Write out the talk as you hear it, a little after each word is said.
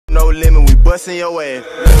limit, we bustin' your ass.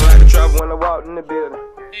 Looking like a trap when I walked in the building.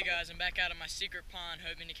 Hey guys, I'm back out of my secret pond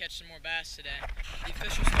hoping to catch some more bass today. The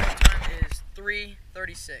official start time is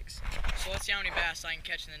 3:36. So let's see how many bass I can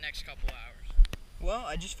catch in the next couple hours. Well,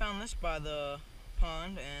 I just found this by the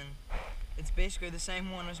pond and it's basically the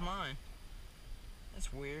same one as mine.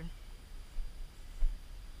 That's weird.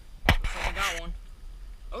 Looks like I got one.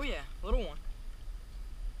 Oh yeah, little one.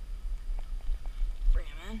 Bring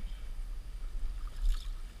him in.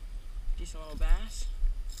 Decent little bass.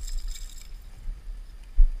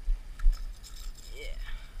 Yeah.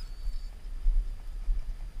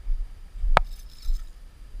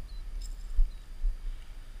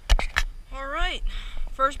 Alright,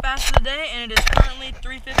 first bass of the day, and it is currently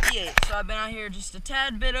 3:58. So I've been out here just a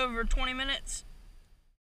tad bit over 20 minutes.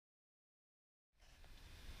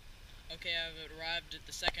 Okay, I've arrived at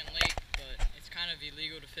the second lake, but it's kind of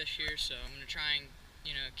illegal to fish here, so I'm going to try and,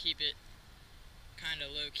 keep it kind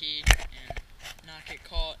of low-key and not get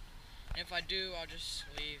caught. And if I do, I'll just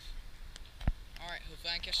leave. Alright,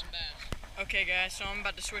 hopefully I can catch some bass. Okay guys, so I'm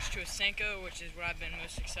about to switch to a Senko, which is what I've been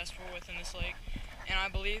most successful with in this lake. And I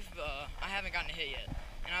believe I haven't gotten a hit yet.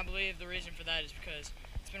 And I believe the reason for that is because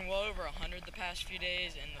it's been well over 100 the past few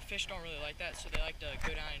days, and the fish don't really like that, so they like to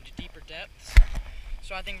go down into deeper depths.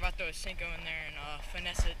 So I think if I throw a Senko in there and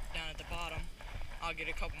finesse it down at the bottom, I'll get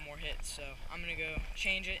a couple more hits. So I'm going to go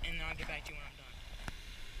change it, and then I'll get back to you when I'm done.